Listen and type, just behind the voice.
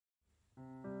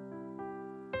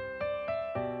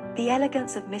The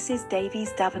Elegance of Mrs.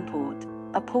 Davies Davenport,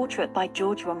 a portrait by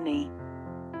George Romney.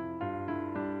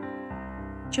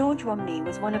 George Romney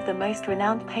was one of the most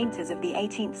renowned painters of the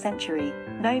 18th century,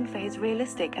 known for his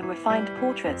realistic and refined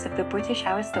portraits of the British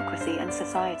aristocracy and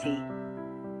society.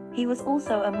 He was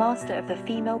also a master of the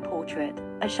female portrait,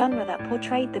 a genre that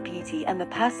portrayed the beauty and the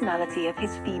personality of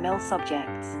his female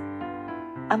subjects.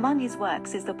 Among his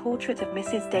works is the portrait of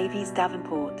Mrs. Davies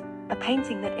Davenport, a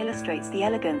painting that illustrates the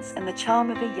elegance and the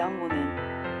charm of a young woman.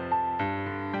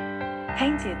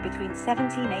 Painted between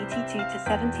 1782 to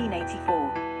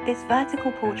 1784, this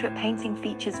vertical portrait painting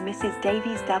features Mrs.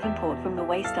 Davies Davenport from the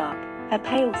waist up, her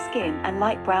pale skin and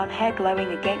light brown hair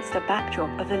glowing against a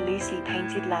backdrop of a loosely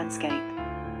painted landscape.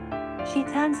 She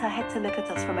turns her head to look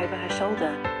at us from over her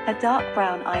shoulder, her dark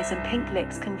brown eyes and pink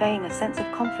lips conveying a sense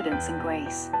of confidence and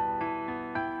grace.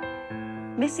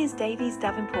 Mrs. Davies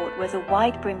Davenport wears a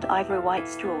wide-brimmed ivory-white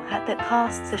straw hat that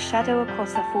casts a shadow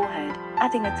across her forehead,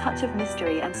 adding a touch of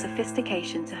mystery and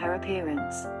sophistication to her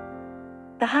appearance.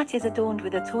 The hat is adorned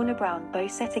with a tawny-brown bow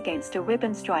set against a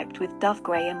ribbon striped with dove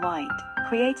grey and white,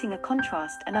 creating a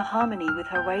contrast and a harmony with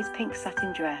her rose-pink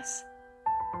satin dress.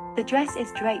 The dress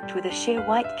is draped with a sheer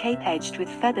white cape edged with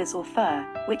feathers or fur,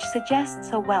 which suggests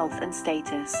her wealth and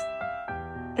status.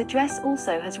 The dress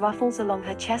also has ruffles along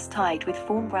her chest tied with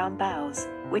fawn-brown bows,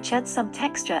 which adds some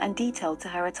texture and detail to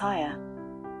her attire.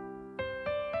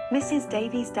 Mrs.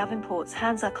 Davies Davenport's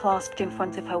hands are clasped in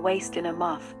front of her waist in a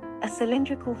muff, a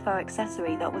cylindrical fur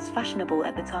accessory that was fashionable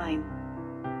at the time.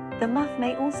 The muff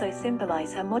may also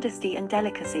symbolize her modesty and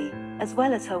delicacy, as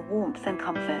well as her warmth and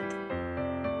comfort.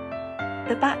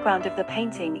 The background of the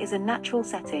painting is a natural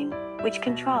setting, which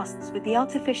contrasts with the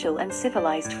artificial and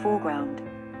civilized foreground.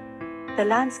 The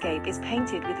landscape is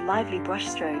painted with lively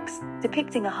brushstrokes,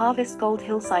 depicting a harvest gold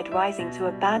hillside rising to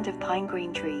a band of pine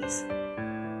green trees.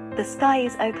 The sky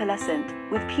is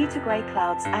opalescent, with pewter-gray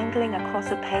clouds angling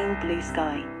across a pale blue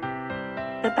sky.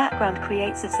 The background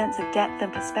creates a sense of depth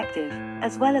and perspective,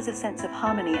 as well as a sense of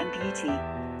harmony and beauty.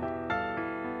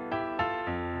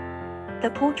 The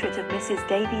portrait of Mrs.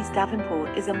 Davies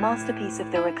Davenport is a masterpiece of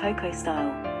the Rococo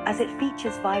style, as it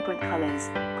features vibrant colors,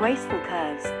 graceful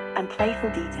curves, and playful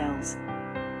details.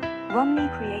 Romney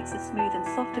creates a smooth and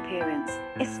soft appearance,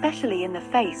 especially in the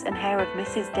face and hair of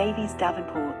Mrs. Davies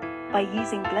Davenport, by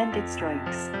using blended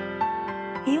strokes.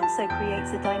 He also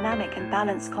creates a dynamic and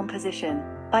balanced composition,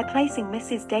 by placing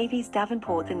Mrs. Davies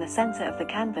Davenport in the center of the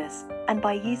canvas, and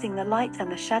by using the light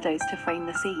and the shadows to frame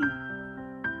the scene.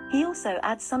 He also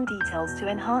adds some details to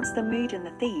enhance the mood and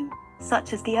the theme,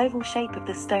 such as the oval shape of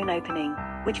the stone opening,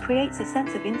 which creates a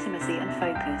sense of intimacy and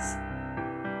focus.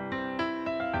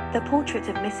 The portrait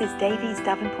of Mrs. Davies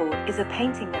Davenport is a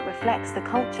painting that reflects the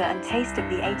culture and taste of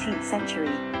the 18th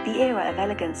century, the era of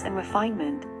elegance and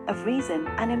refinement, of reason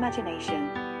and imagination,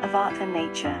 of art and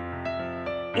nature.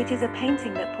 It is a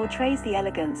painting that portrays the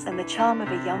elegance and the charm of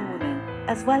a young woman,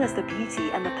 as well as the beauty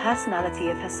and the personality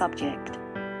of her subject.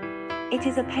 It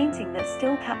is a painting that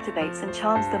still captivates and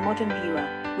charms the modern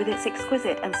viewer, with its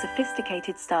exquisite and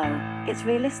sophisticated style, its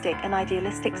realistic and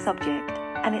idealistic subject,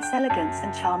 and its elegance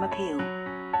and charm appeal.